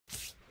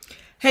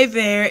Hey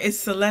there, it's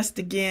Celeste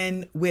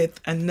again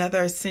with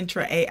another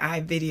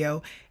Sintra.ai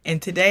video,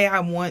 and today I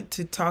want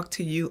to talk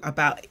to you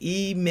about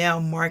email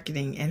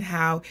marketing and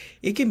how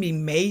it can be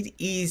made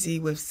easy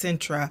with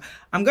Sintra.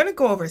 I'm going to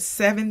go over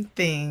 7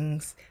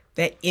 things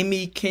that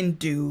Emmie can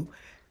do,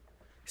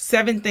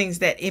 7 things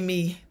that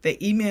Emmie,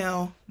 the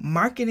email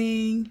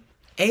marketing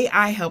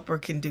AI helper,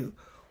 can do.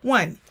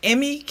 1,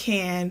 Emmie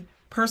can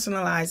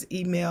personalize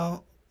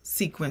email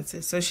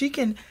sequences. So she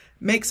can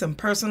make some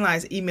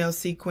personalized email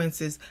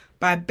sequences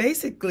by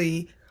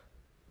basically,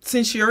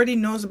 since she already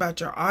knows about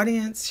your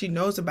audience, she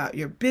knows about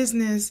your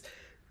business,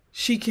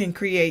 she can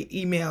create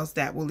emails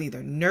that will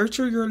either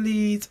nurture your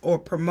leads or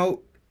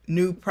promote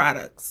new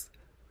products.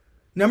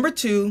 Number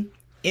 2,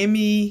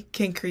 Emmie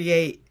can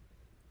create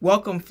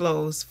welcome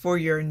flows for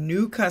your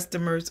new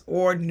customers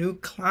or new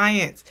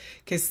clients.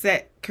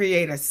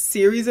 Create a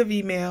series of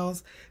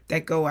emails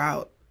that go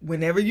out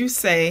whenever you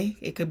say.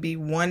 It could be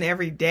one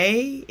every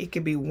day, it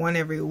could be one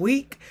every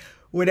week,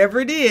 whatever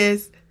it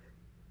is.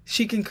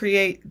 She can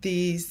create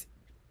these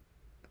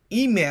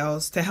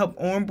emails to help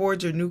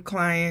onboard your new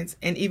clients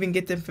and even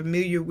get them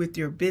familiar with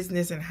your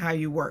business and how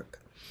you work.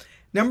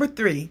 Number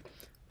 3,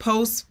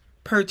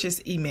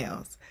 post-purchase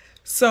emails.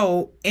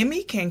 So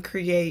Emmie can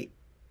create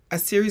a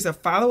series of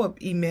follow-up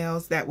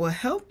emails that will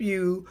help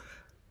you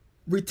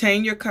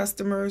retain your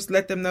customers,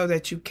 let them know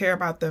that you care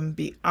about them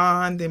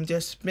beyond them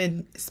just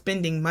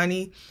spending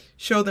money,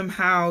 show them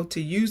how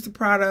to use the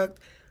product.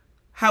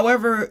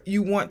 However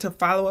you want to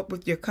follow up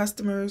with your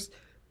customers,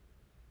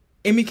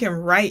 Emmie can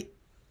write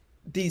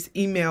these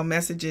email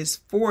messages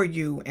for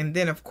you. And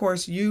then, of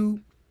course,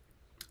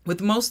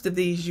 with most of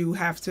these, you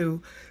have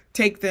to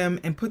take them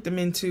and put them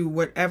into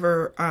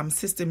whatever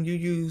system you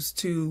use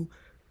to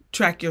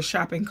track your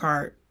shopping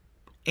cart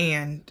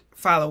and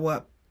follow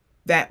up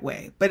that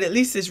way. But at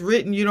least it's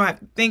written. You don't have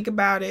to think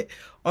about it.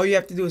 All you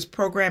have to do is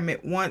program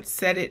it once,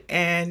 set it,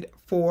 and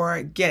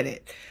forget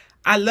it.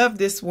 I love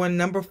this one.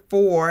 Number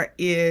 4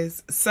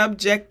 is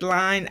subject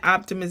line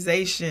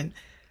optimization.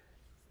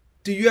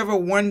 Do you ever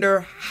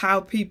wonder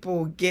how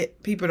people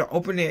get people to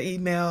open their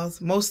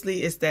emails?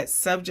 Mostly it's that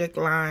subject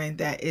line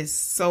that is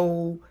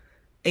so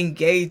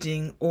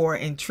engaging or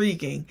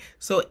intriguing.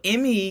 So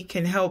Emmie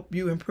can help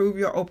you improve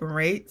your open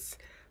rates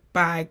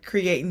by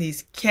creating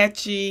these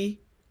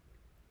catchy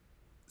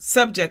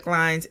subject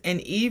lines.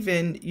 And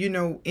even,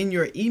 in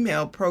your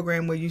email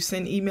program where you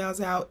send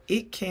emails out,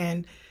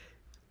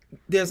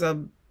 there's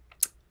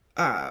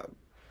a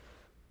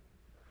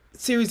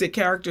series of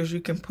characters you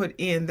can put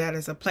in that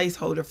is a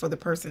placeholder for the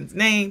person's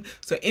name.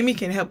 So Emmie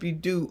can help you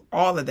do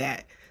all of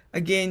that.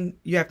 Again,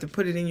 you have to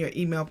put it in your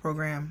email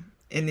program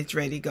and it's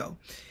ready to go.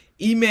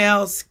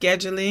 Email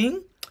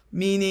scheduling,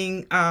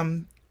 meaning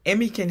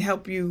Emmie can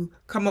help you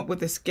come up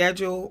with a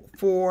schedule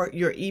for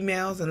your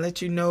emails and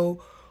let you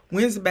know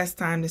when's the best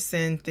time to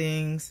send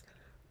things,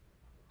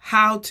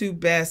 how to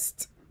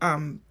best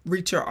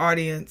reach your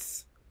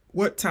audience,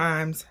 what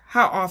times,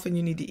 how often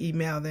you need to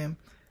email them,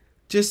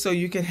 just so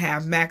you can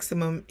have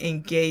maximum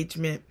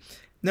engagement.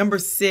 Number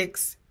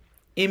 6,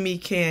 Emmie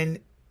can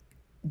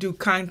do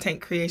content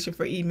creation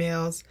for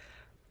emails.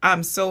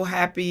 I'm so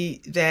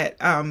happy that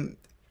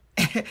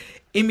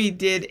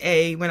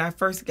Emmie when I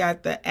first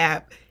got the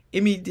app,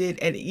 Emmie did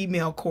an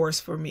email course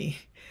for me.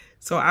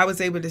 So I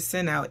was able to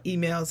send out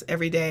emails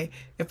every day.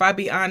 If I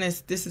be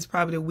honest, this is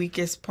probably the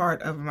weakest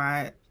part of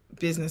my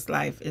business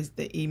life is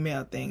the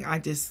email thing. I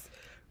just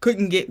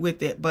couldn't get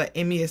with it, but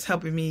Emmie is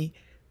helping me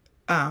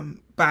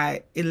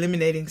by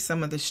eliminating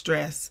some of the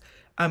stress.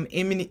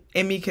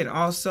 Emmie can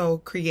also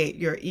create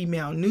your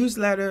email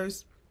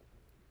newsletters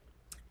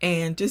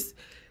and just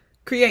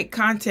create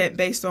content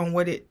based on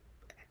what it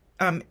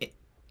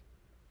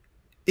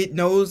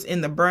knows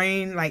in the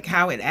brain, like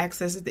how it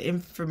accesses the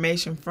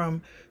information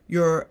from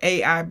your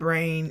AI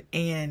brain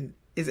and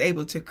is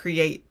able to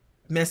create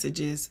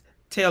messages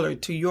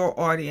tailored to your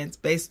audience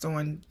based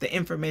on the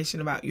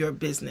information about your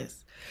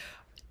business.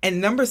 And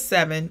number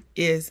 7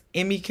 is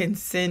Emmie can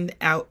send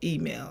out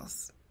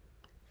emails.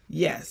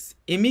 Yes,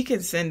 Emmie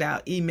can send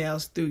out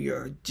emails through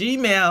your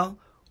Gmail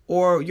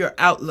or your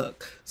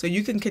Outlook. So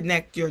you can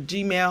connect your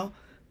Gmail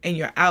and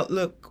your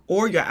Outlook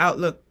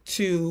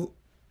to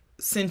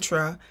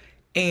Sintra,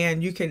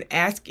 and you can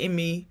ask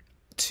Emmie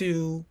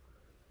to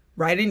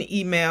write an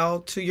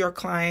email to your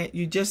client.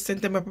 You just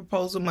sent them a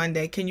proposal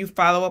Monday. Can you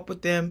follow up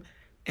with them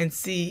and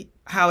see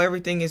how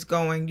everything is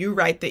going? You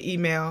write the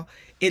email.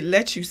 It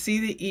lets you see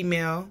the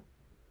email,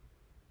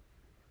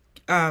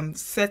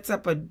 sets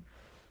up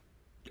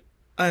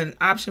an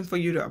option for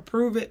you to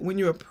approve it. When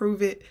you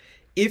approve it,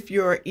 if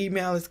your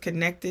email is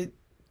connected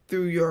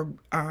through your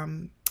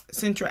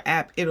Sintra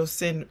app, it'll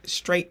send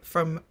straight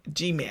from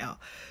Gmail.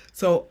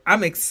 So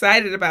I'm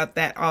excited about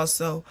that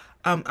also.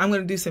 I'm going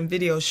to do some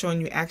videos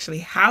showing you actually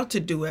how to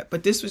do it,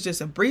 but this was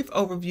just a brief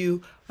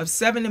overview of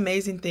 7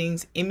 amazing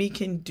things Emmie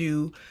can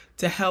do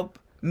to help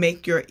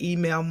make your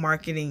email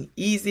marketing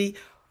easy.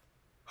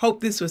 Hope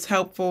this was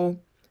helpful.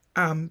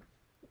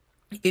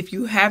 If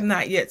you have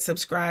not yet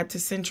subscribed to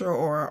Sintra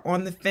or are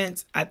on the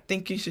fence, I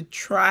think you should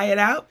try it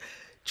out.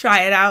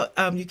 try it out.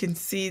 You can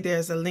see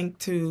there's a link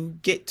to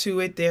get to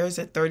it. There's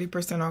a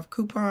 30% off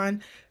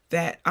coupon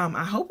that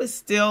I hope is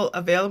still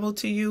available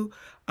to you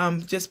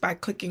just by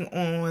clicking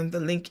on the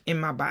link in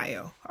my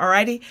bio.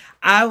 Alrighty,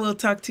 I will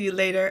talk to you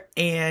later,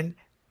 and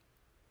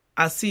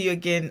I'll see you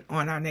again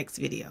on our next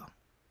video.